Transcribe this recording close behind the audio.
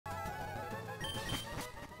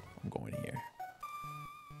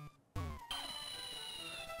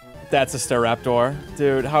That's a Staraptor.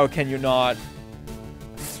 Dude, how can you not?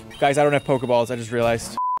 Guys, I don't have Pokeballs, I just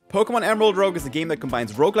realized. Pokemon Emerald Rogue is a game that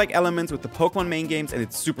combines roguelike elements with the Pokemon main games, and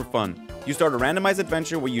it's super fun. You start a randomized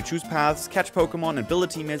adventure where you choose paths, catch Pokemon, and build a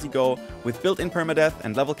team as you go, with built-in permadeath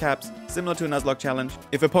and level caps, similar to a Nuzlocke challenge.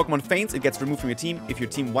 If a Pokemon faints, it gets removed from your team. If your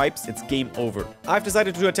team wipes, it's game over. I've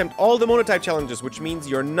decided to attempt all the Monotype challenges, which means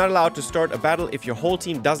you're not allowed to start a battle if your whole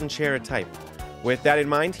team doesn't share a type. With that in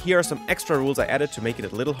mind, here are some extra rules I added to make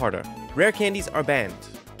it a little harder. Rare candies are banned.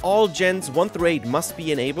 All gens 1 through 8 must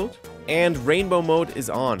be enabled. And Rainbow Mode is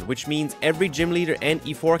on, which means every gym leader and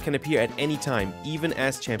E4 can appear at any time, even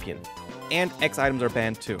as champion. And X items are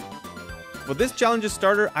banned too. For this challenge's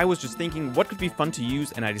starter, I was just thinking what could be fun to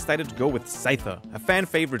use, and I decided to go with Scyther, a fan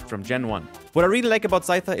favorite from Gen 1. What I really like about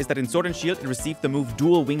Scyther is that in Sword and Shield it received the move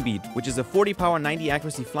Dual Wing Beat, which is a 40 power 90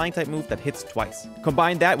 accuracy flying type move that hits twice.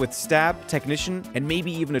 Combine that with Stab, Technician, and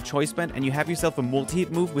maybe even a Choice Band, and you have yourself a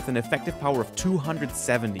multi-hit move with an effective power of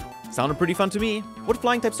 270. Sounded pretty fun to me. What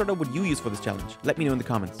flying type starter would you use for this challenge? Let me know in the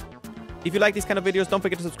comments. If you like these kind of videos, don't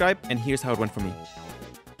forget to subscribe, and here's how it went for me.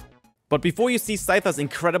 But before you see Scyther's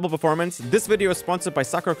incredible performance, this video is sponsored by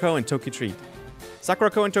Sakura Co. and Tokyo Treat.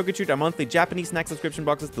 Sakura Co. and Tokyo Treat are monthly Japanese snack subscription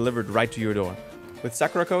boxes delivered right to your door. With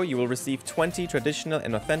Sakura Co., you will receive 20 traditional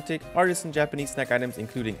and authentic artisan Japanese snack items,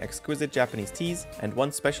 including exquisite Japanese teas and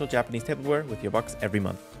 1 special Japanese tableware with your box every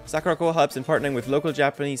month. Sakura Co. helps in partnering with local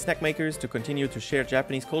Japanese snack makers to continue to share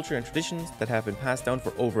Japanese culture and traditions that have been passed down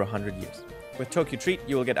for over 100 years. With Tokyo Treat,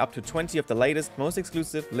 you will get up to 20 of the latest, most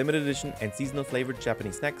exclusive, limited edition, and seasonal flavored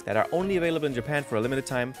Japanese snacks that are only available in Japan for a limited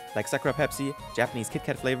time, like Sakura Pepsi, Japanese Kit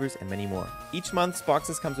Kat flavors, and many more. Each month's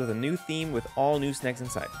boxes comes with a new theme with all new snacks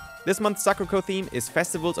inside. This month's Sakura Co. theme is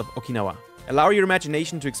Festivals of Okinawa. Allow your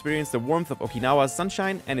imagination to experience the warmth of Okinawa's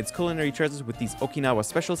sunshine and its culinary treasures with these Okinawa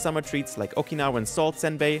special summer treats like Okinawan salt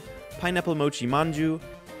senbei, pineapple mochi manju,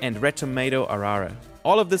 and red tomato arara.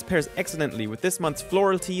 All of this pairs excellently with this month's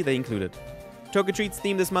floral tea they included. Tokyo Treat's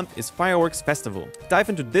theme this month is Fireworks Festival. Dive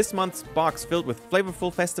into this month's box filled with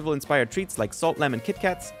flavorful festival-inspired treats like Salt Lemon Kit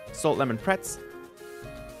Kats, Salt Lemon Pretz.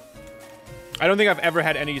 I don't think I've ever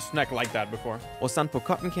had any snack like that before. Or Sanpo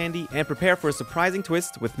Cotton Candy, and prepare for a surprising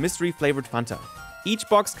twist with mystery-flavored Fanta. Each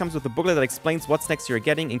box comes with a booklet that explains what snacks you're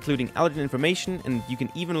getting, including allergen information, and you can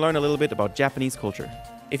even learn a little bit about Japanese culture.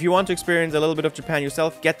 If you want to experience a little bit of Japan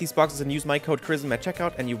yourself, get these boxes and use my code CHRISM at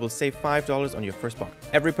checkout and you will save $5 on your first box.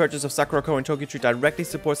 Every purchase of Sakura Co. and Tokyo Treat directly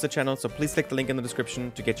supports the channel, so please click the link in the description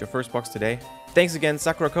to get your first box today. Thanks again,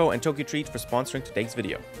 Sakura Co. and Tokyo Treat, for sponsoring today's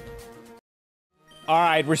video.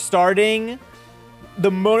 Alright, we're starting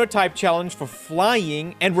the Monotype challenge for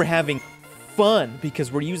flying, and we're having fun because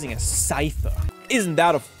we're using a Scyther. Isn't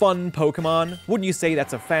that a fun Pokemon? Wouldn't you say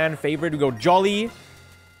that's a fan favorite? We go Jolly,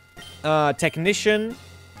 Technician,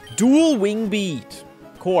 Dual Wing Beat,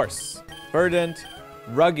 Course, Verdant,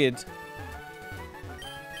 Rugged,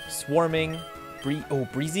 Swarming,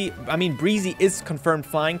 Breezy. I mean, Breezy is confirmed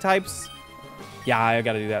flying types. Yeah, I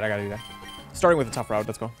gotta do that. Starting with a tough route,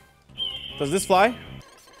 let's go. Does this fly?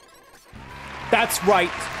 That's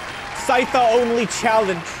right. Scyther only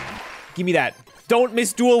challenge. Give me that. Don't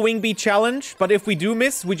miss Dual Wing Beat challenge, but if we do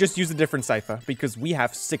miss, we just use a different Scyther because we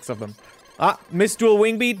have 6 of them. Miss Dual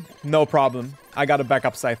Wing Beat? No problem. I got a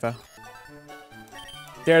backup Scyther.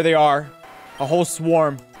 There they are. A whole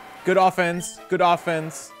swarm. Good offense. Good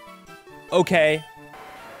offense. Okay.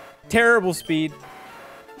 Terrible speed.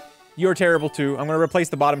 You're terrible too. I'm going to replace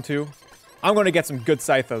the bottom 2. I'm going to get some good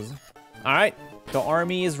Scythers. Alright. The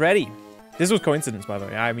army is ready. This was coincidence, by the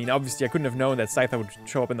way. I mean, obviously, I couldn't have known that Scyther would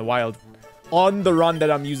show up in the wild. On the run that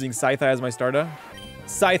I'm using Scyther as my starter.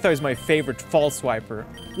 Scyther is my favorite False Swiper.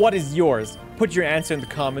 What is yours? Put your answer in the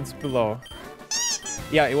comments below.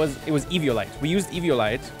 Yeah, it was Eviolite. We used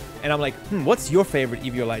Eviolite, and I'm like, what's your favorite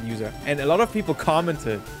Eviolite user? And a lot of people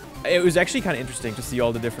commented. It was actually kind of interesting to see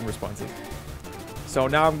all the different responses. So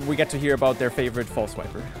now we get to hear about their favorite False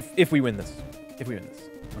Swiper. If we win this. Okay.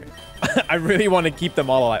 I really want to keep them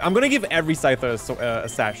all alive. I'm going to give every Scyther a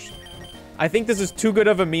sash. I think this is too good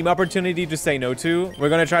of a meme opportunity to say no to. We're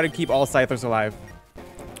going to try to keep all Scythers alive.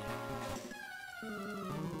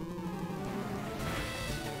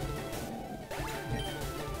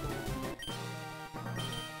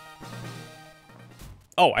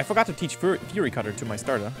 Oh, I forgot to teach Fury Cutter to my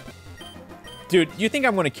starter. Dude, you think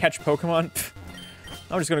I'm going to catch Pokemon?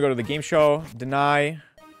 I'm just going to go to the game show. Deny.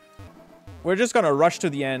 We're just going to rush to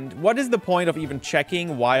the end. What is the point of even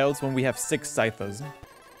checking wilds when we have 6 Scythers?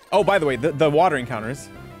 Oh, by the way, the water encounters.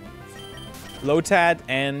 Lotad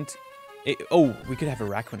and... oh, we could have a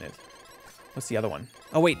Raquanid. What's the other one?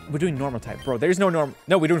 Oh, wait, we're doing normal type. Bro, there's no normal...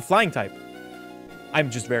 No, we're doing flying type. I'm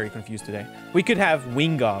just very confused today. We could have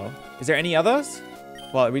Wingull. Is there any others?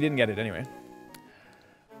 Well, we didn't get it anyway.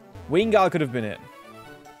 Wingull could have been it.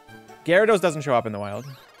 Gyarados doesn't show up in the wild.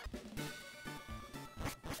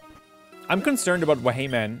 I'm concerned about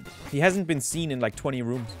Waheyman. He hasn't been seen in like 20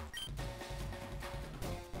 rooms.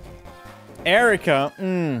 Erica,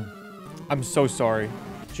 I'm so sorry.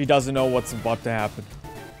 She doesn't know what's about to happen.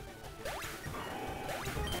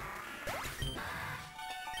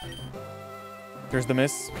 There's the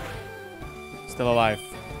miss. Still alive.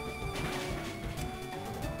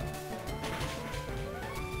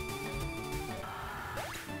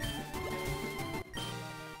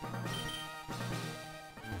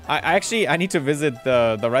 I need to visit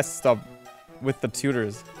the rest stop with the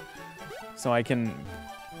tutors so I can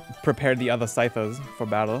prepare the other Scythers for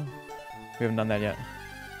battle. We haven't done that yet.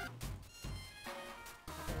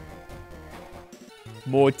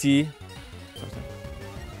 Morty.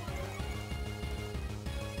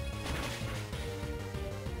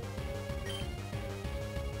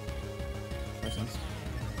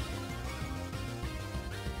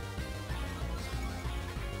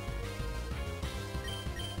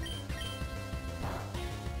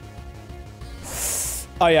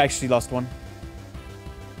 I actually lost one.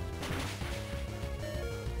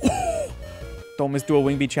 Don't miss dual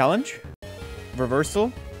wing beat challenge.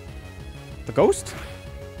 Reversal. The ghost?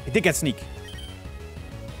 It did get sneak.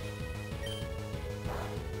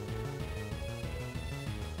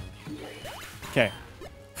 Okay.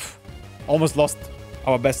 Almost lost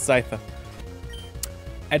our best Scyther.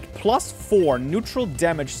 At +4, neutral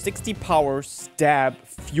damage, 60 power, stab,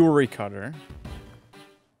 Fury Cutter.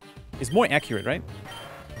 Is more accurate, right?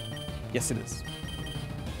 Yes, it is.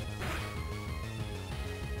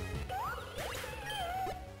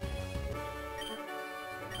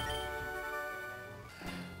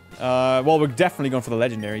 Well, we're definitely going for the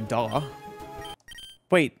legendary, duh.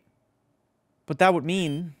 Wait. But that would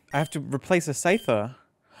mean I have to replace a Scyther.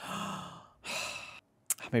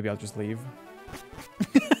 Maybe I'll just leave.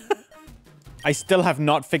 I still have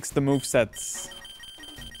not fixed the movesets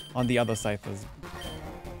on the other Scythers.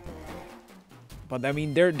 But I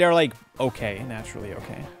mean, they're like okay, naturally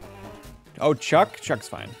okay. Oh, Chuck? Chuck's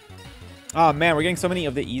fine. Oh man, we're getting so many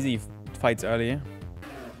of the easy fights early.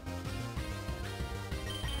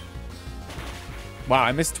 Wow,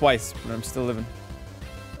 I missed twice, but I'm still living.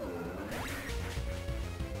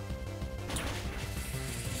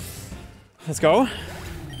 Let's go.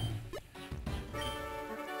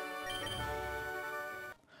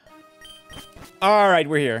 Alright,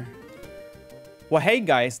 we're here. Well, hey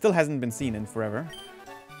guy still hasn't been seen in forever.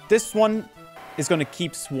 This one is gonna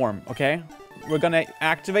keep Swarm, okay? We're gonna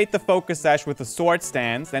activate the Focus Sash with the Sword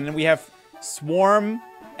Stance, and then we have Swarm,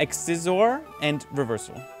 Excisor, and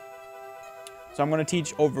Reversal. So I'm gonna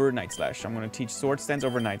teach over Night Slash. I'm gonna teach Sword Stance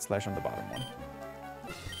over Night Slash on the bottom one.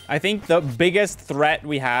 I think the biggest threat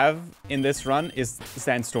we have in this run is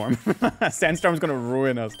Sandstorm. Sandstorm's gonna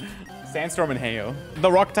ruin us. Sandstorm and Hail.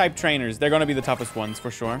 The Rock-type trainers, they're gonna be the toughest ones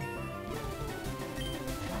for sure.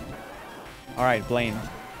 Alright, Blaine.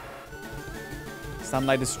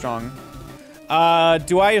 Sunlight is strong.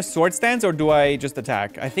 Do I Sword Stance or do I just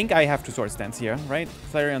attack? I think I have to Sword Stance here, right?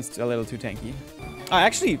 Flareon's a little too tanky.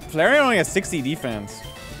 Actually, Flareon only has 60 defense.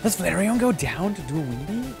 Does Flareon go down to do a wing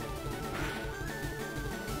beat?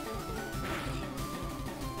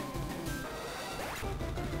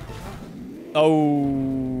 Oh.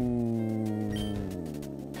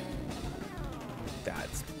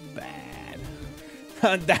 That's bad.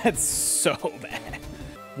 That's so bad.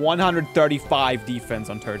 135 defense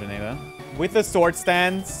on Turtonator. With the Sword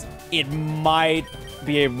Stance, it might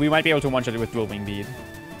be we might be able to one-shot it with dual wing bead.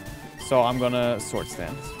 So I'm gonna Sword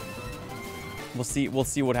Stance. We'll see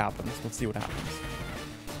what happens. We'll see what happens.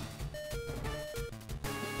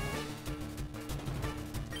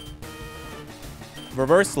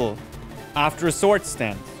 Reversal. After a Sword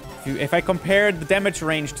Stance. If I compare the damage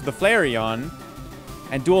range to the Flareon,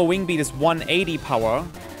 and dual wing beat is 180 power,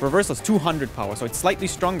 Reversal is 200 power, so it's slightly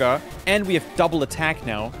stronger, and we have double attack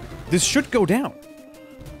now. This should go down.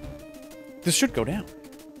 This should go down.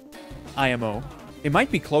 IMO. It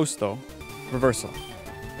might be close though. Reversal.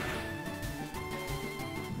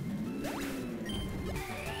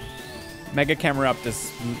 Mega Camerupt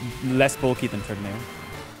is less bulky than Turtonator.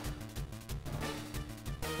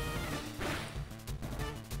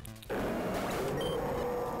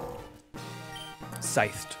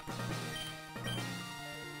 Scythed.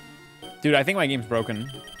 Dude, I think my game's broken.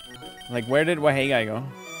 Like, where did Waheyguy go?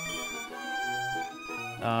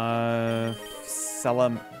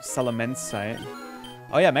 Salamence.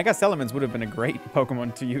 Oh yeah, Mega Salamence would have been a great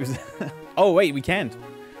Pokemon to use. Oh wait, we can't.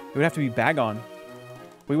 It would have to be Bagon.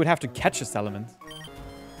 We would have to catch this element.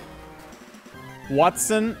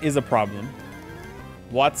 Watson is a problem.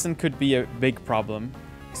 Watson could be a big problem,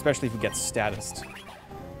 especially if he gets statused.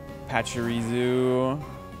 Pachirisu.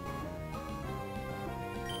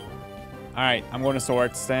 Alright, I'm going to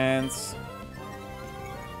Sword Stance.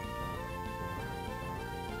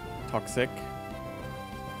 Toxic.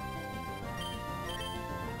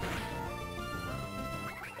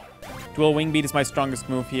 Dual Wing Beat is my strongest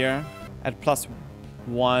move here. At +1.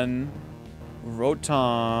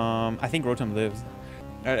 Rotom. I think Rotom lives.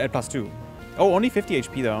 At +2. Oh, only 50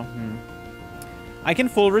 HP though. I can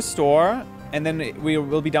full restore, and then we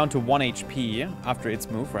will be down to 1 HP after its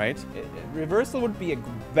move, right? Reversal would be a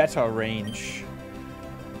better range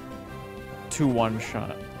to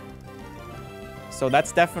one-shot. So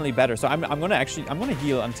that's definitely better. So I'm gonna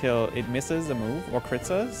heal until it misses a move or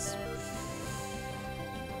crits us.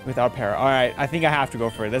 Without para. Alright, I think I have to go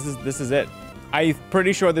for it. This is it. I'm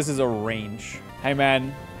pretty sure this is a range. Hey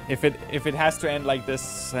man, if it has to end like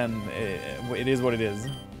this, then it is what it is.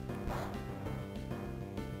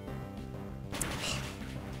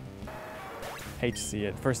 Hate to see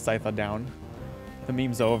it. First Scyther down. The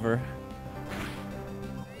meme's over.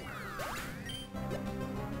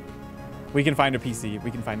 We can find a PC. We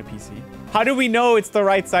can find a PC. How do we know it's the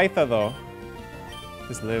right Scyther though?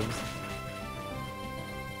 This lives.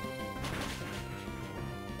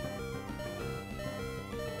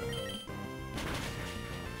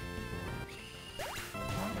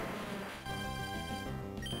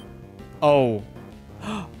 Oh.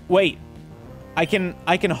 Wait. I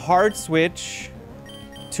can hard switch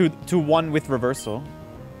to one with reversal.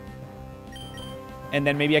 And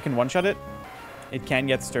then maybe I can one-shot it. It can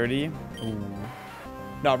get sturdy. Ooh.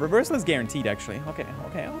 No, reversal is guaranteed actually.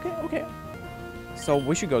 Okay. So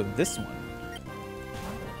we should go this one.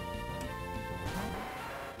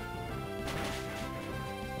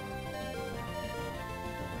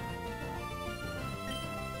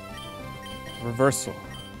 Reversal.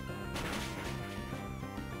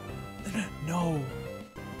 No.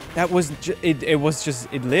 That was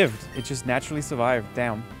it lived. It just naturally survived.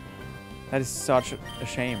 Damn. That is such a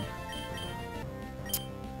shame.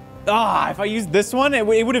 Ah, if I used this one, it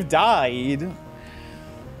would have died.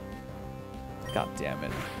 God damn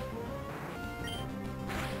it.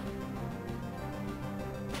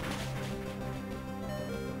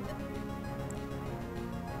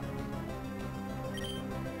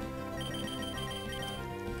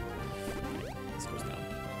 This goes down.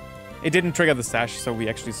 It didn't trigger the sash, so we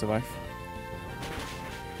actually survive.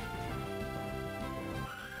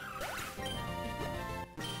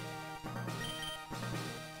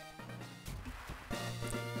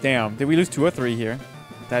 Damn, did we lose 2 or 3 here?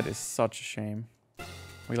 That is such a shame.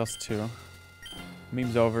 We lost 2.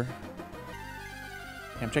 Meme's over.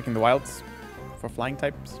 I'm checking the wilds for flying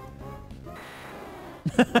types.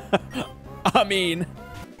 I mean...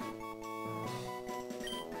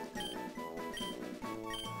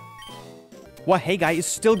 What? Hey guy is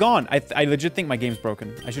still gone. I legit think my game's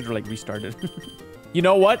broken. I should like restart it. You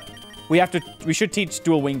know what? We should teach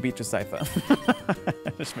dual wing beat to Scyther.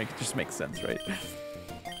 just makes sense, right?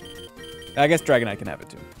 I guess Dragonite can have it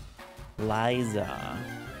too. Liza.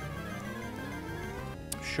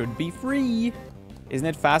 Should be free. Isn't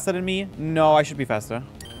it faster than me? No, I should be faster.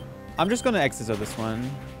 I'm just gonna Exisor this one.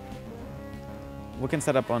 We can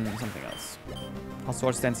set up on something else. I'll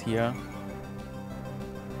Sword Stance here.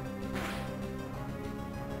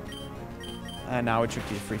 And now it should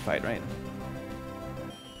be a free fight, right?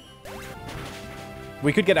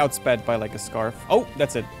 We could get outsped by like a Scarf. Oh,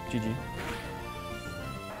 that's it. GG.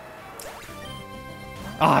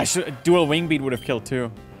 Ah, dual wing beat would have killed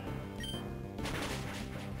too.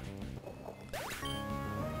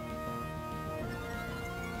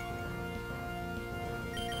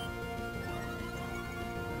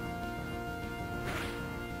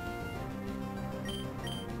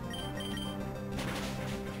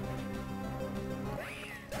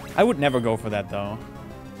 I would never go for that though,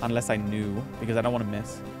 unless I knew, because I don't want to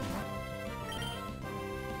miss.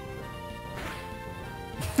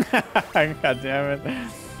 God damn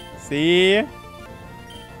it. See?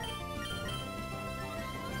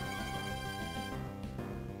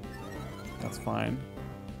 That's fine.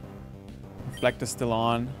 Reflect is still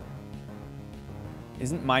on.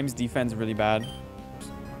 Isn't Mime's defense really bad?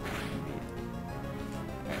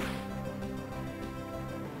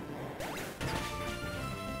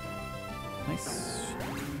 Nice.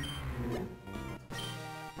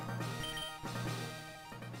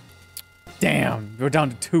 Damn, we're down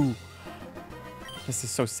to 2. This is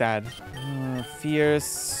so sad.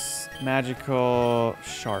 Fierce, magical,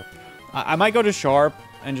 sharp. I might go to sharp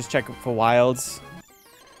and just check for wilds.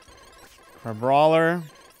 Our brawler.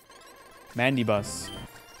 Mandibus.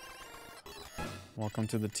 Welcome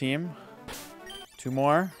to the team. 2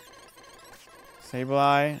 more.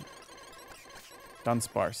 Sableye.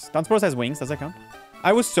 Dunsparce. Dunsparce has wings. Does that count?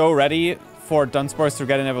 I was so ready for Dunsparce to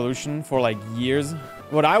get an evolution for like years.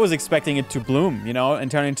 What I was expecting it to bloom, you know, and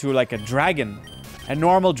turn into like a dragon. A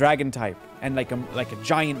normal dragon type. And like a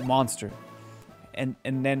giant monster. And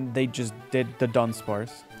then they just did the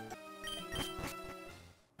Dunsparce.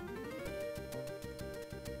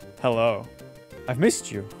 Hello. I've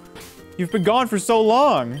missed you. You've been gone for so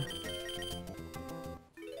long.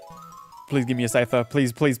 Please give me a Scyther.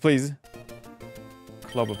 Please, please, please.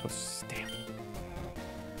 Clobopus. Damn.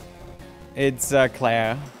 It's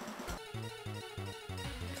Claire.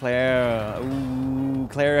 Claire. Ooh,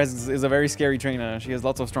 Claire is a very scary trainer. She has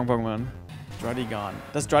lots of strong Pokemon. Druddigon.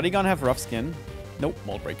 Does Druddigon have rough skin? Nope.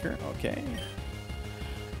 Mold Breaker. Okay.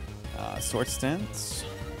 Sword Stance.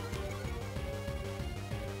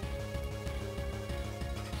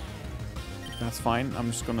 That's fine.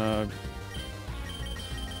 I'm just gonna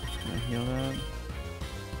heal that.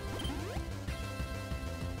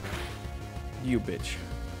 You bitch.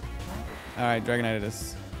 Alright, Dragonite it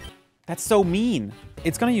is. That's so mean.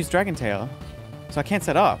 It's gonna use Dragon Tail. So I can't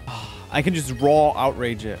set up. I can just raw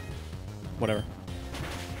outrage it. Whatever.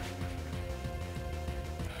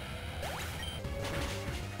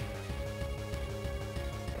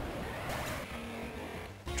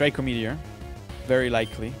 Draco Meteor. Very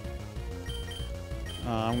likely.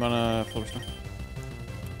 I'm gonna full restore.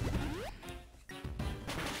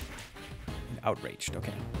 Outraged,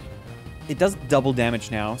 okay. It does double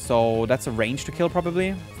damage now, so that's a range to kill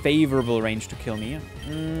probably. Favorable range to kill me.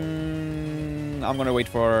 I'm gonna wait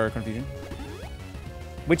for confusion.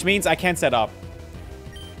 Which means I can't set up.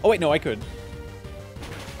 Oh wait, no, I could.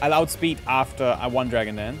 I'll outspeed after I won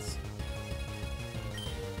Dragon Dance.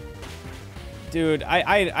 Dude,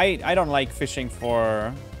 I don't like fishing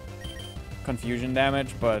for confusion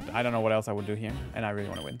damage, but I don't know what else I would do here, and I really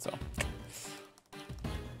want to win, so.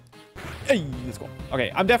 Hey, let's go.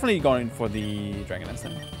 Okay, I'm definitely going for the Dragon Dance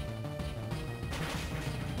then.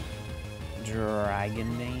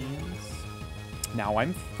 Dragon Dance. Now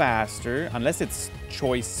I'm faster, unless it's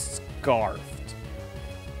Choice Scarfed.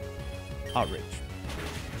 Outrage.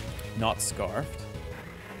 Not Scarfed.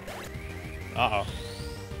 Uh-oh.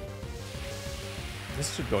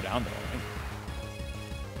 This should go down though, right?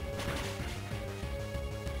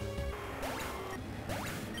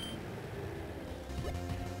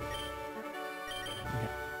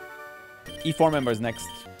 E4 members next.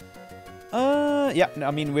 Yeah, I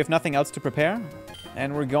mean, we have nothing else to prepare.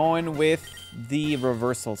 And we're going with the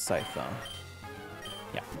Reversal Scyther.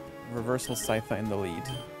 Yeah, Reversal Scyther in the lead.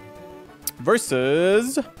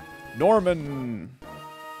 Versus Norman.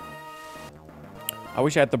 I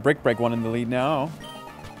wish I had the Brick Break one in the lead now.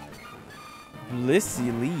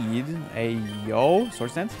 Blissey lead. Ayo. Sword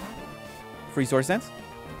Stance? Free Sword Stance?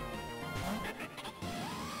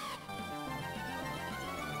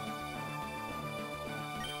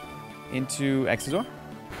 Into Exegor.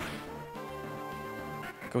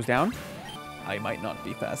 Goes down. I might not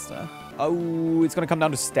be faster. Oh, it's gonna come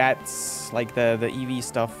down to stats, like the EV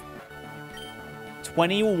stuff.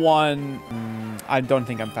 21. I don't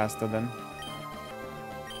think I'm faster then.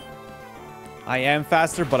 I am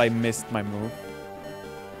faster, but I missed my move.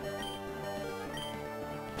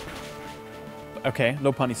 Okay,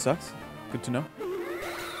 low pony sucks. Good to know.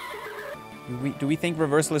 Do we think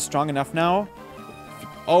Reversal is strong enough now?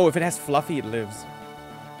 Oh, if it has Fluffy, it lives.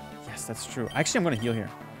 Yes, that's true. Actually, I'm going to heal here.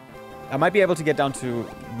 I might be able to get down to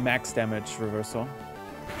max damage Reversal.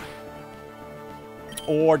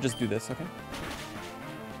 Or just do this, okay?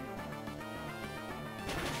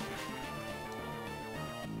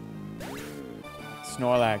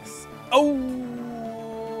 Snorlax. Oh!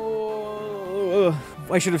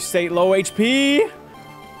 I should have stayed low HP.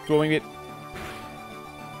 Throwing it.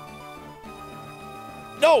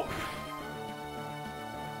 No!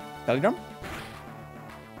 Belly drum?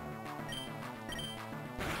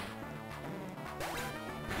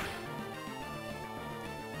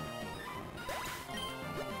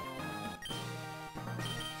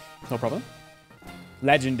 No problem.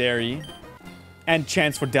 Legendary. And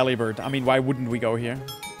chance for Delibird. I mean, why wouldn't we go here?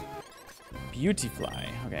 Beautifly.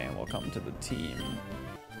 Okay, welcome to the team.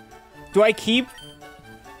 Do I keep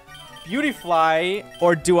Beautifly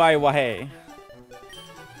or do I Wahey?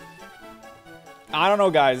 I don't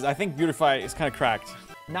know, guys. I think Beautifly is kind of cracked.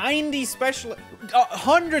 90 special...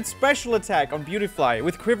 100 special attack on Beautifly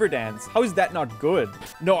with Quiver Dance. How is that not good?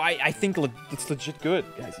 No, I think it's legit good,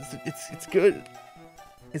 guys. It's good.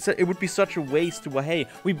 It would be such a waste to Wahey.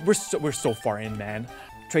 We're so far in, man.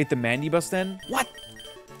 Trade the Mandibus then? What?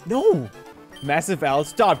 No! Massive L,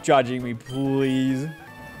 stop judging me, please.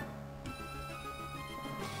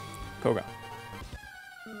 Koga.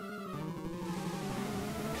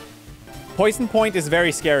 Poison Point is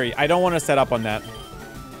very scary. I don't want to set up on that.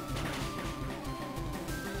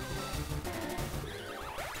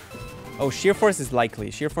 Oh, Sheer Force is likely.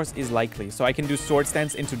 Sheer Force is likely. So I can do Sword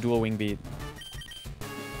Stance into Dual Wing Beat.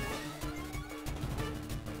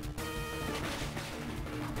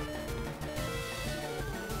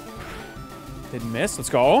 Didn't miss. Let's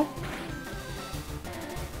go.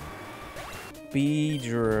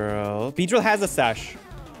 Beedrill. Beedrill has a Sash.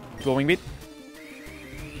 Dual Wing Beat.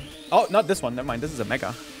 Oh, not this one. Never mind. This is a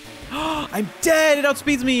Mega. I'm dead. It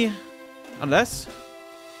outspeeds me. Unless...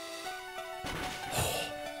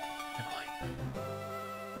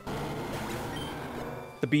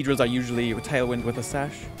 The Beedrills are usually Tailwind with a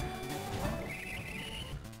Sash.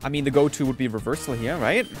 I mean, the go-to would be Reversal here,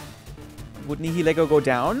 right? Would Nihilego go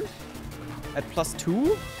down? At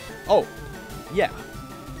 +2? Oh, yeah.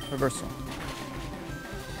 Reversal.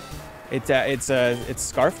 It's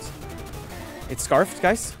Scarfed. It's Scarfed,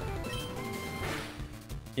 guys.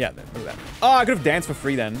 Yeah, look at that. Oh, I could have danced for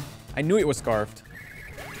free then. I knew it was Scarfed.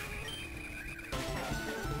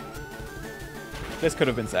 This could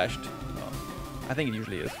have been Sashed. I think it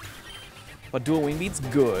usually is. But Dual Wing Beat's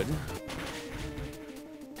good.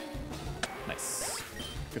 Nice.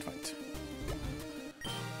 Good fight.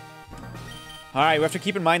 Alright, we have to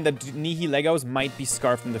keep in mind that Nihilegos might be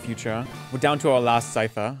Scarfed in the future. We're down to our last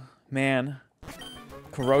Scyther. Man.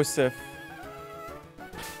 Corrosive.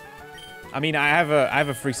 I mean, I have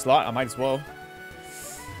a free slot. I might as well.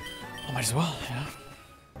 Yeah.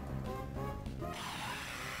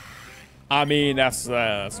 I mean, that's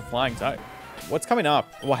a flying type. What's coming up?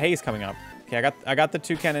 Well, Hay's coming up. Okay, I got the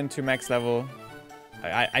Toucan to max level.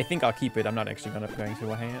 I think I'll keep it. I'm not actually going to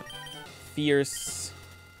Wahey it. Fierce.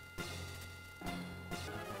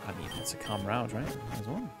 I mean, it's a calm round, right? As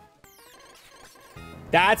well.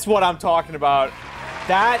 That's what I'm talking about.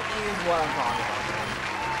 That is what I'm talking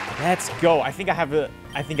about. Let's go. I think I have a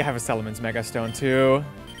Salamence Mega Stone too.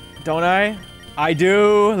 Don't I? I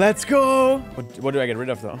do. Let's go. What do I get rid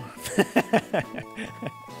of though?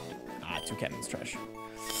 Toucan's trash.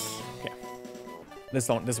 Okay. This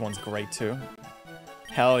one's great too.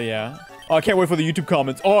 Hell yeah. Oh, I can't wait for the YouTube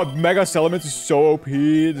comments. Oh, Mega Salamence is so OP.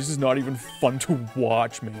 This is not even fun to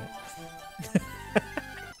watch, man.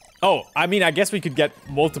 Oh, I mean, I guess we could get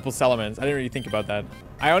multiple Salamence. I didn't really think about that.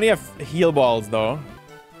 I only have heal balls though.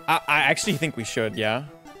 I actually think we should, yeah.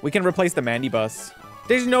 We can replace the Mandibus.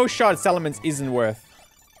 There's no shot Salamence isn't worth.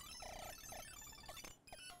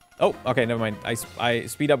 Oh, okay, never mind. I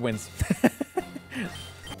speed up wins.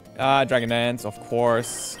 Dragon Dance, of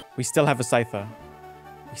course. We still have a Scyther.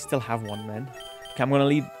 We still have one, man. Okay, I'm gonna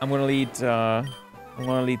lead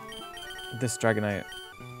this Dragonite.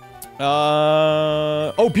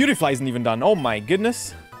 Oh, Beautifly isn't even done. Oh my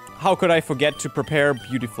goodness. How could I forget to prepare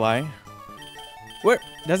Beautifly? Where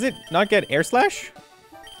does it not get Air Slash?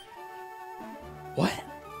 What?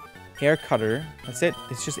 Air Cutter. That's it.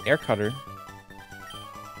 It's just Air Cutter.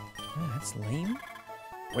 Oh, that's lame.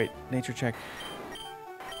 Wait, nature check.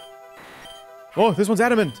 Oh, this one's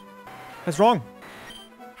adamant. That's wrong.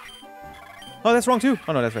 Oh, that's wrong too.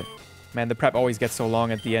 Oh no, that's right. Man, the prep always gets so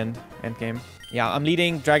long at the end game. Yeah, I'm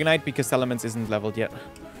leading Dragonite because Salamence isn't leveled yet.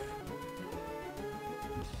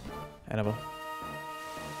 Annabelle.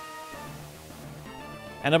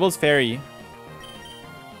 Annabelle's Fairy.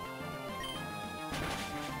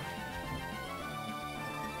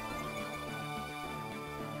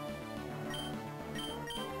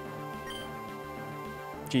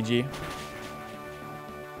 GG.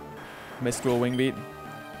 Missed Dual Wing Beat.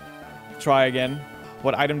 Try again.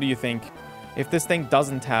 What item do you think? If this thing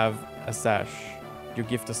doesn't have a sash, you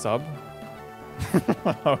gift a sub?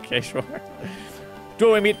 Okay, sure.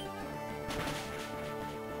 Dual Wing Beat.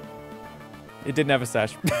 It didn't have a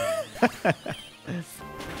sash.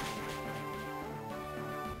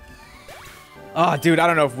 Oh, dude, I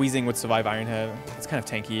don't know if Weezing would survive Iron Head. It's kind of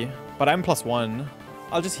tanky. But I'm +1.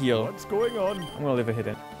 I'll just heal. What's going on? I'm gonna live a hit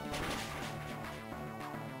in.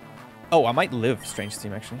 Oh, I might live Strange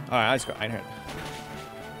Steam, actually. Alright, I'll just go Iron Head.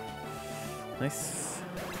 Nice.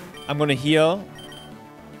 I'm gonna heal.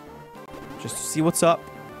 Just to see what's up.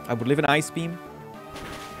 I would live an Ice Beam.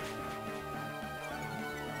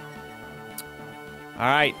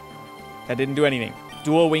 Alright. That didn't do anything.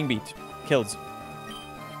 Dual Wing Beat. Kills.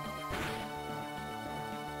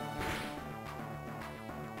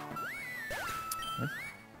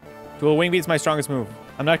 Dual Wing Beat's my strongest move.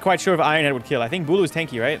 I'm not quite sure if Iron Head would kill. I think Bulu's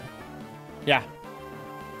tanky, right? Yeah.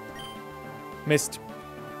 Missed.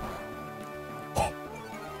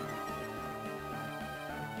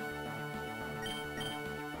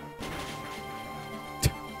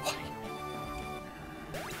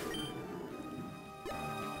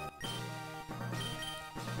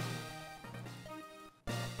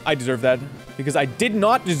 I deserve that. Because I did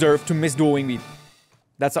not deserve to miss dual wing beat.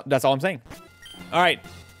 That's all I'm saying. All right.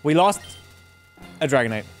 We lost a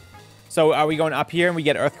Dragonite. So are we going up here and we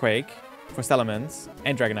get Earthquake for Salamence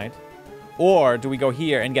and Dragonite? Or do we go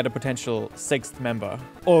here and get a potential 6th member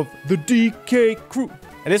of the DK crew?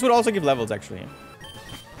 And this would also give levels, actually.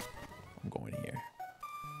 I'm going here.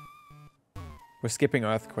 We're skipping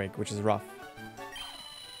Earthquake, which is rough.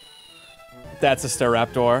 That's a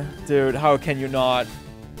Staraptor. Dude, how can you not?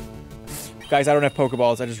 Guys, I don't have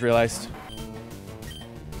Pokeballs. I just realized.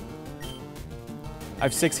 I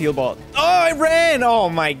have 6 heal balls. Oh, I ran! Oh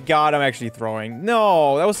my god, I'm actually throwing.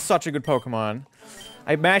 No, that was such a good Pokemon.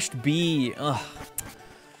 I mashed B. Ugh.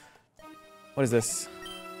 What is this?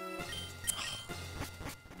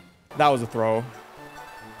 That was a throw.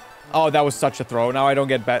 Oh, that was such a throw. Now I don't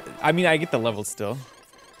get bad. I mean, I get the level still.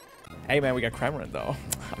 Hey, man, we got Cramorant, though.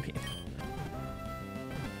 I mean.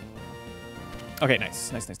 Okay,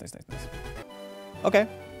 nice. Nice. Okay.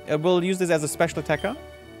 We'll use this as a special attacker.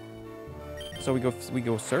 So we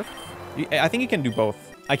go Surf. I think you can do both.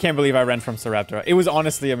 I can't believe I ran from Staraptor. It was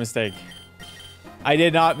honestly a mistake. I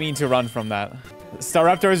did not mean to run from that.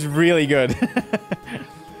 Staraptor is really good.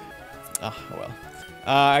 Oh, well.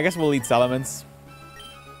 I guess we'll lead Salamence.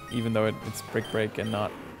 Even though it's Brick Break and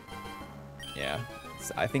not... Yeah.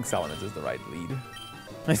 I think Salamence is the right lead.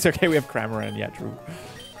 It's okay, we have Cramorant. Yeah, true.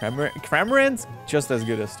 Cramorant's just as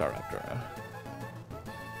good as Staraptor.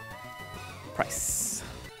 Price.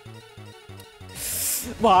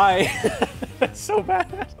 Why? That's so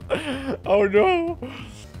bad. Oh no.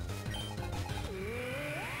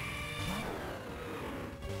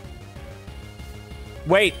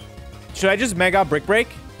 Wait. Should I just Mega Brick Break?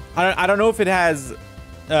 I don't know if it has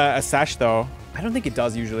a Sash though. I don't think it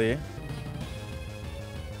does usually.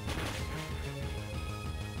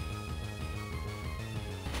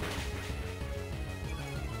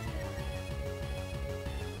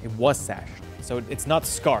 It was Sashed. So it's not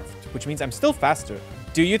Scarfed, which means I'm still faster.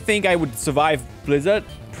 Do you think I would survive Blizzard?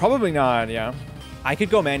 Probably not, yeah. I could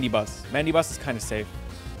go Mandibus. Mandibus is kind of safe.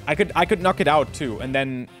 I could knock it out too, and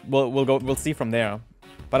then we'll see from there.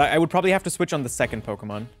 But I would probably have to switch on the second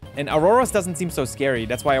Pokemon. And Aurora's doesn't seem so scary.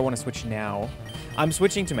 That's why I want to switch now. I'm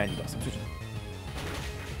switching to Mandibus. I'm switching.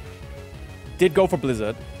 Did go for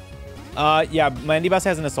Blizzard. Yeah, Mandibus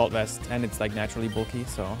has an Assault Vest, and it's like naturally bulky,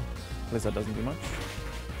 so Blizzard doesn't do much.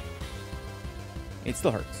 It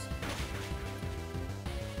still hurts.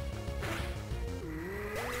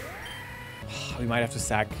 We might have to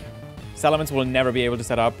sack. Salamence will never be able to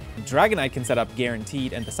set up. Dragonite can set up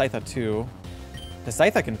guaranteed, and the Scyther too. The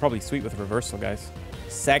Scyther can probably sweep with reversal, guys.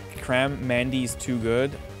 Sack, Cram, Mandy's too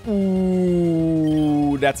good.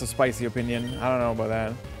 Ooh, that's a spicy opinion. I don't know about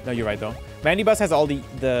that. No, you're right though. Mandibus has all the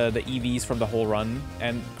EVs from the whole run,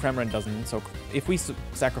 and Cramorant doesn't. So if we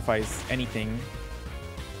sacrifice anything,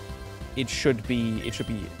 it should be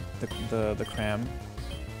the Cram.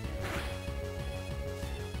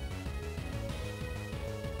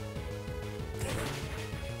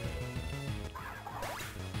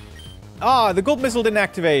 Ah, the Gold Missile didn't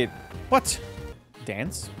activate. What?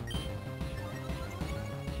 Dance?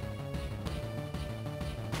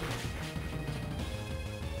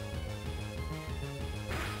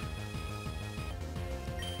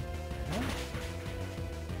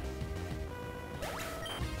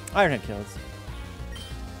 Iron Head kills.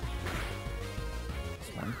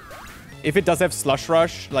 This one. If it does have Slush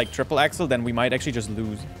Rush, like Triple Axle, then we might actually just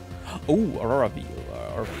lose. Oh, Aurora Veil.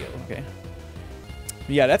 Okay.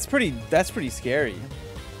 Yeah, that's pretty scary.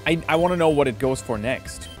 I want to know what it goes for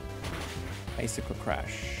next. Icicle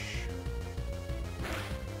Crash.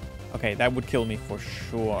 Okay, that would kill me for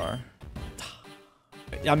sure.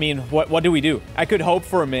 I mean, what do we do? I could hope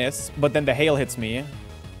for a miss, but then the hail hits me,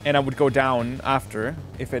 and I would go down after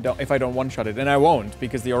if I don't one-shot it, and I won't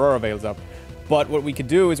because the Aurora Veil's up. But what we could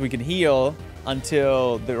do is we can heal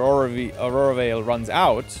until the Aurora Veil runs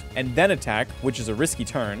out, and then attack, which is a risky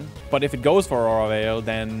turn. But if it goes for Aurora Veil,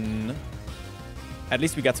 then at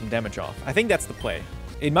least we got some damage off. I think that's the play.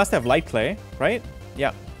 It must have Light Clay, right?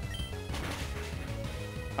 Yeah.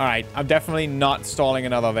 All right, I'm definitely not stalling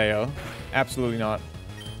another Veil. Absolutely not.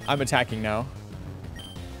 I'm attacking now.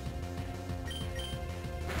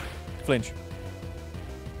 Flinch.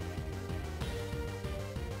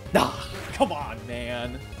 Ah, come on,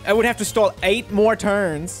 man. I would have to stall 8 more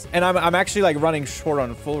turns, and I'm actually like running short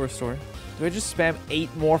on full restore. Do I just spam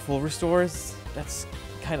 8 more full restores? That's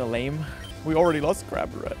kind of lame. We already lost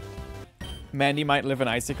Cramorant. Mandy might live an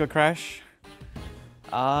Icicle Crash.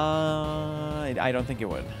 I don't think it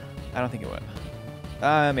would. I don't think it would.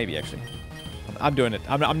 Maybe actually. I'm doing it.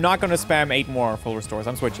 I'm not gonna spam 8 more full restores.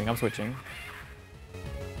 I'm switching.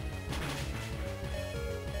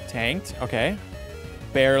 Tanked. Okay.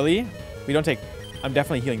 Barely. We don't take... I'm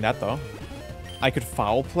definitely healing that, though. I could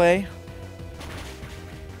foul play.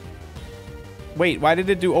 Wait, why did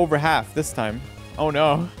it do over half this time? Oh,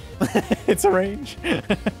 no. It's a range.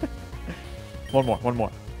 One more. One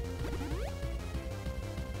more.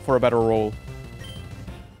 For a better roll.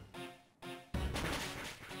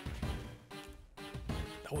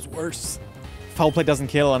 That was worse. Foul play doesn't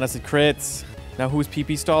kill unless it crits. Now who's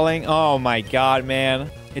PP stalling? Oh my god, man.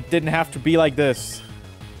 It didn't have to be like this.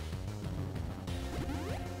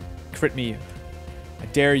 Crit me. I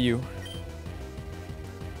dare you.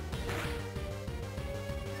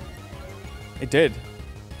 It did.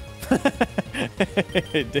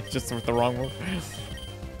 It did, just with the wrong move.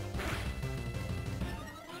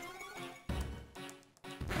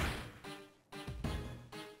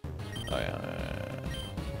 Oh yeah.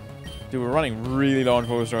 Dude, we're running really low on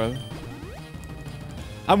focus stars.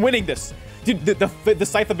 I'm winning this. Dude, the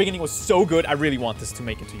Scythe at the beginning was so good. I really want this to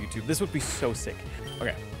make it to YouTube. This would be so sick.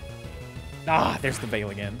 Okay. Ah, there's the Veil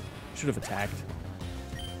again. Should have attacked.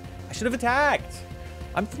 I should have attacked.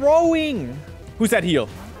 I'm throwing. Who's that heal?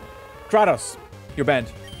 Kratos. You're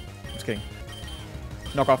banned. I'm just kidding.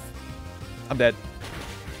 Knock off. I'm dead.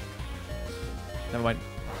 Never mind.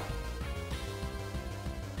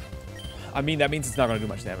 I mean, that means it's not going to do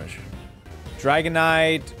much damage.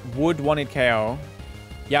 Dragonite would 1-hit KO.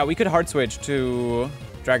 Yeah, we could hard switch to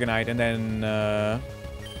Dragonite and then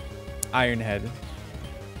Iron Head.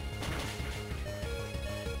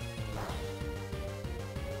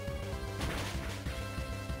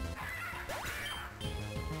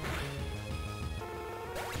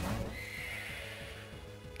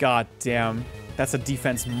 God damn. That's a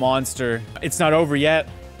defense monster. It's not over yet.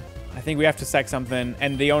 I think we have to sack something.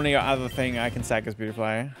 And the only other thing I can sack is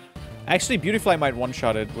Beautifly. Actually, Beautifly might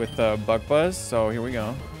one-shot it with Bug Buzz. So here we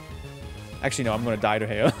go. Actually, no. I'm going to die to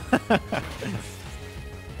Hail.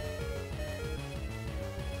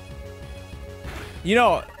 You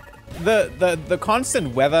know, the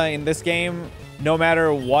constant weather in this game, no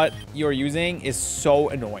matter what you're using, is so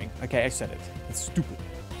annoying. Okay, I said it. It's stupid.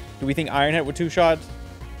 Do we think Iron Head would two-shot?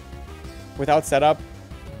 Without setup?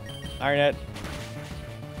 Iron Head.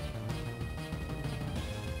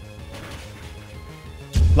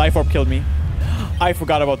 Life Orb killed me. I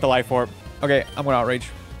forgot about the Life Orb. Okay, I'm gonna Outrage.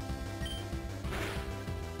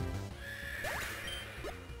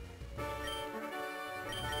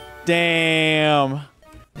 Damn.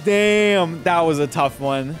 Damn, that was a tough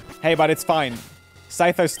one. Hey, but it's fine.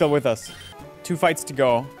 Scyther's still with us. 2 fights to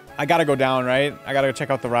go. I gotta go down, right? I gotta go check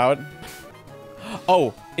out the route.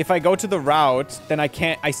 Oh, if I go to the route, then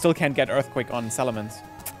I still can't get Earthquake on Salamence.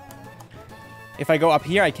 If I go up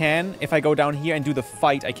here, I can. If I go down here and do the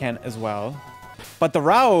fight, I can as well. But the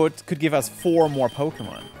route could give us 4 more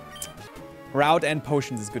Pokemon. Route and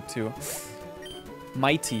potions is good too.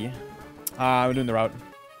 Mighty. We're doing the route.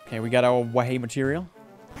 Okay, we got our Wahey material.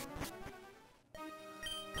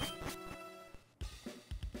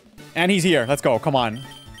 And he's here. Let's go. Come on.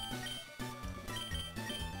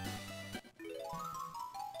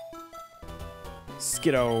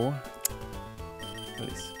 Skiddo.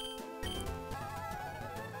 Please.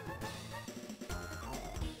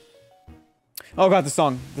 Oh god, the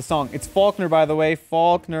song. The song. It's Faulkner, by the way.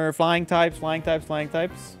 Faulkner. Flying types, flying types, flying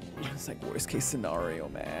types. It's like worst case scenario,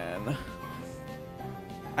 man.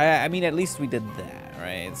 I mean, at least we did that,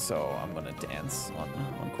 right? So I'm gonna dance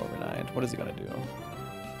on Corviknight. What is he gonna do?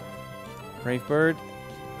 Brave Bird.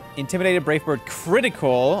 Intimidated Brave Bird.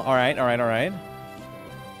 Critical. Alright, alright, alright.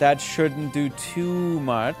 That shouldn't do too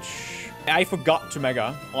much. I forgot to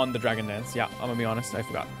Mega on the Dragon Dance. Yeah, I'm gonna be honest, I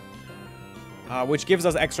forgot. Which gives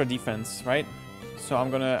us extra defense, right? So I'm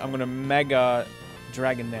gonna Mega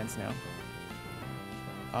Dragon Dance now.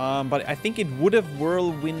 But I think it would have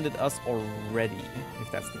whirlwinded us already, if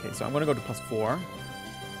that's the case. So I'm gonna go to +4.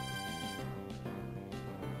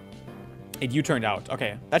 It U-turned out.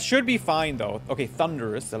 Okay, that should be fine though. Okay,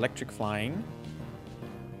 Thunderous, Electric Flying.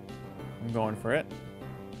 I'm going for it.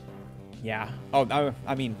 Yeah. Oh,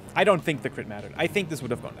 I mean, I don't think the crit mattered. I think this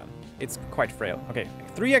would have gone down. It's quite frail. Okay,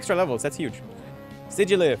 3 extra levels. That's huge.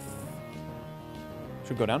 Sigilif.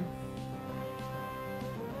 Should go down.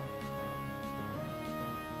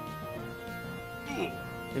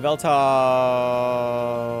 Yveltal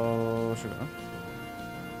should go down.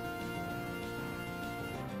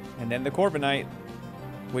 And then the Corviknight,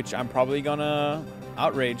 which I'm probably gonna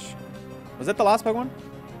Outrage. Was that the last Pokemon?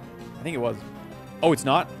 I think it was. Oh, it's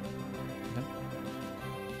not? Okay.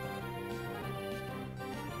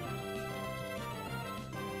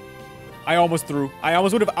 I almost threw. I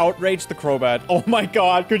almost would have outraged the Crobat. Oh my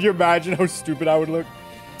god, could you imagine how stupid I would look?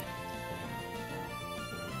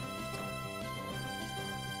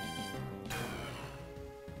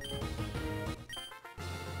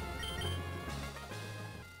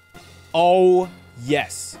 Oh,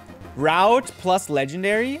 yes. Route plus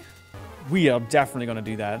legendary. We are definitely going to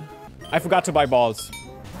do that. I forgot to buy balls.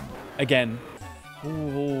 Again.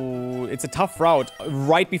 Ooh, it's a tough route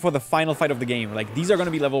right before the final fight of the game. Like, these are going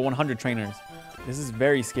to be level 100 trainers. This is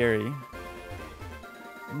very scary.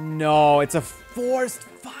 No, it's a forced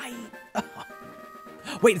fight.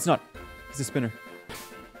 Wait, it's not. It's a spinner.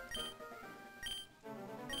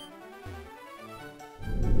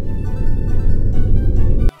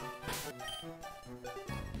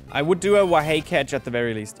 I would do a Wahei catch at the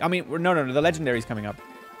very least. I mean, no, the legendary's coming up.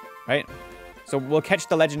 Right? So we'll catch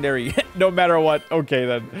the legendary no matter what. Okay,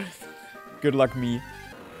 then. Good luck, me.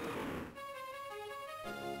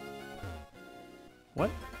 What?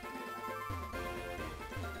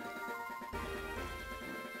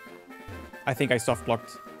 I think I soft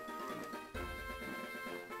blocked.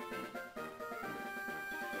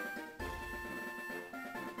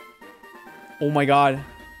 Oh my god.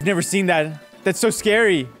 I've never seen that. That's so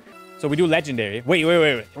scary. So we do legendary. Wait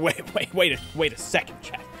a second,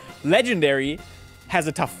 chat. Legendary has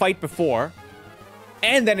a tough fight before,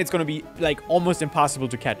 and then it's gonna be like almost impossible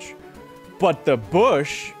to catch. But the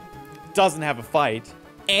bush doesn't have a fight,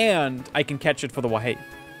 and I can catch it for the Wahei.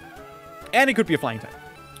 And it could be a flying type.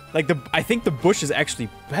 Like I think the bush is actually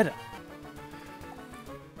better.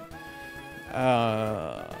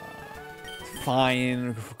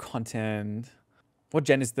 Fine content. What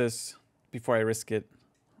gen is this? Before I risk it.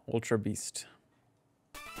 Ultra Beast.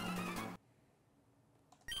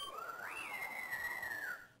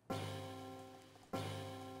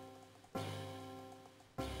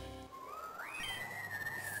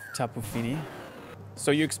 Tapu Fini.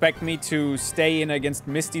 So you expect me to stay in against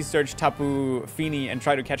Misty Search Tapu Fini and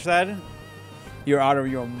try to catch that? You're out of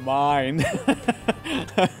your mind.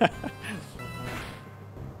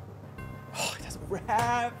 Oh, it doesn't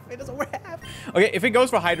wrap. It doesn't wrap. Okay, if it goes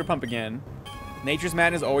for Hydro Pump again, Nature's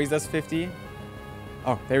Madness always does 50.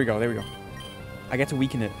 Oh, there we go. There we go. I get to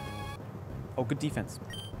weaken it. Oh, good defense.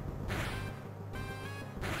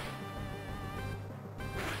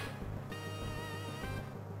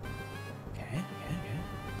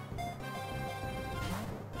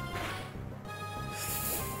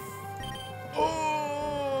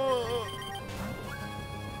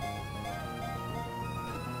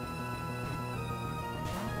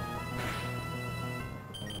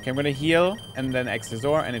 Okay, I'm gonna heal and then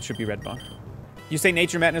Exizor, and it should be red bar. You say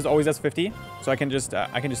Nature Madness always does 50, so I can just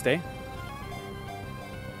stay.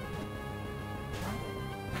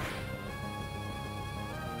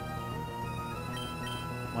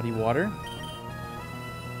 Muddy Water.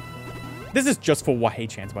 This is just for Wahei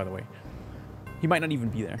chance, by the way. He might not even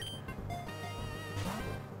be there.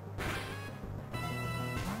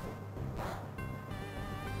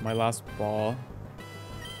 My last ball.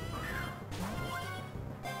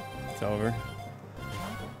 It's over.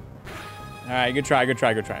 Alright, good try, good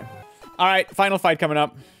try, good try. Alright, final fight coming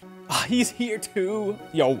up. Oh, he's here too.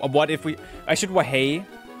 Yo, what if we... I should Wahei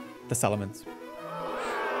the Salamence.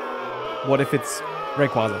 What if it's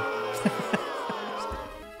Rayquaza?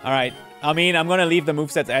 Alright, I mean, I'm gonna leave the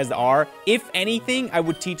movesets as they are. If anything, I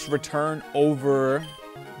would teach Return over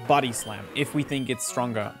Body Slam if we think it's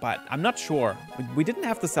stronger. But I'm not sure. We didn't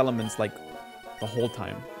have the Salamence like the whole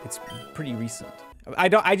time. It's pretty recent.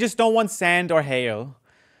 I just don't want Sand or Hail.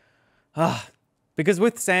 Because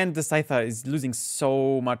with Sand, the Scyther is losing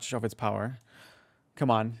so much of its power.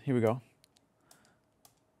 Come on, here we go.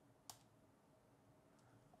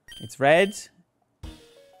 It's red.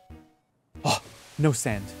 Oh, no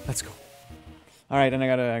Sand. Let's go. All right, and I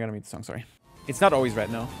gotta meet the song. Sorry, it's not always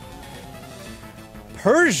red. No.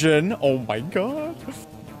 Persian. Oh my god.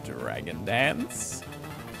 Dragon Dance.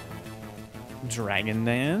 Dragon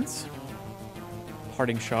Dance.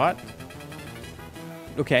 Parting Shot.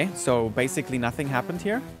 Okay, so basically nothing happened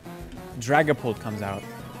here. Dragapult comes out.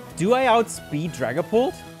 Do I outspeed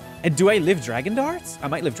Dragapult? And do I live Dragon Darts? I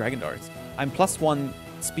might live Dragon Darts. I'm +1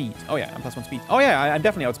 speed. Oh yeah, I'm +1 speed. Oh yeah, I'm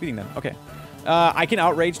definitely outspeeding them. Okay. I can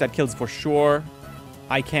Outrage. That kills for sure.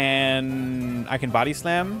 I can Body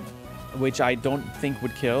Slam, which I don't think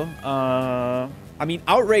would kill. I mean,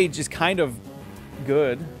 Outrage is kind of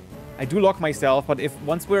good. I do lock myself, but if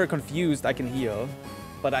once we're confused, I can heal.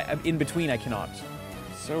 But in between, I cannot.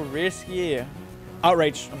 So risky.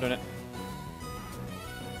 Outrage. I'm doing it.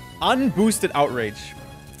 Unboosted Outrage.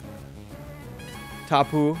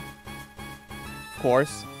 Tapu. Of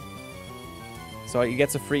course. So he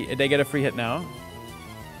gets a free... They get a free hit now.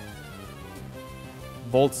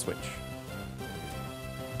 Volt Switch.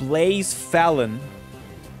 Blaze Fallon.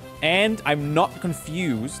 And I'm not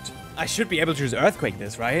confused. I should be able to use Earthquake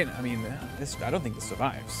this, right? I mean, I don't think this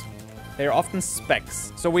survives. They're often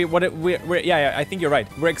specs. So yeah, I think you're right.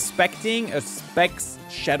 We're expecting a specs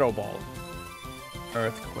Shadow Ball.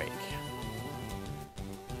 Earthquake.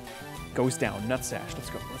 Goes down. Nutsash. Let's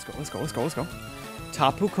go. Let's go. Let's go. Let's go. Let's go.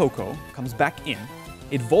 Tapu Koko comes back in.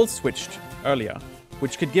 It Volt Switched earlier,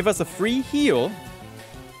 which could give us a free heal.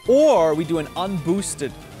 Or we do an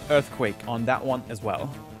unboosted Earthquake on that one as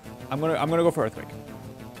well. I'm gonna go for Earthquake.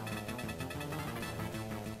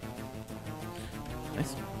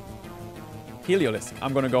 Nice. Heliolisk.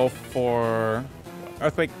 I'm gonna go for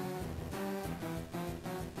Earthquake.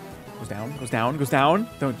 Goes down, goes down, goes down.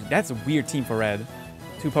 That's a weird team for red.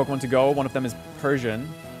 2 Pokemon to go. One of them is Persian.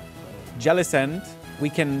 Jellicent. We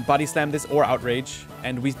can Body Slam this or Outrage.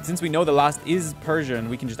 And since we know the last is Persian,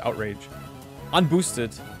 we can just Outrage.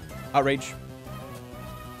 Unboosted. Outrage.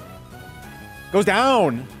 Goes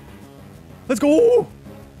down. Let's go.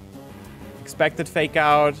 Expected Fake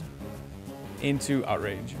Out into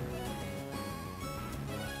Outrage.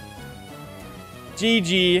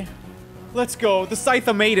 GG. Let's go. The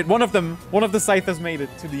Scyther made it. One of the Scythers made it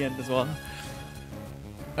to the end as well.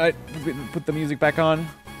 Alright, put the music back on.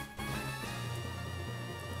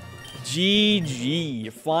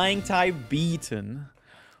 GG. Flying type beaten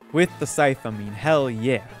with the Scyther mean. Hell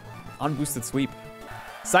yeah. Unboosted sweep.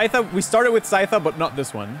 Scyther, we started with Scyther, but not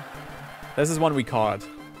this one. This is one we caught.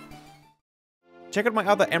 Check out my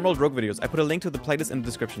other Emerald Rogue videos. I put a link to the playlist in the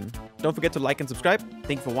description. Don't forget to like and subscribe.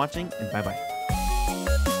 Thank you for watching, and bye-bye.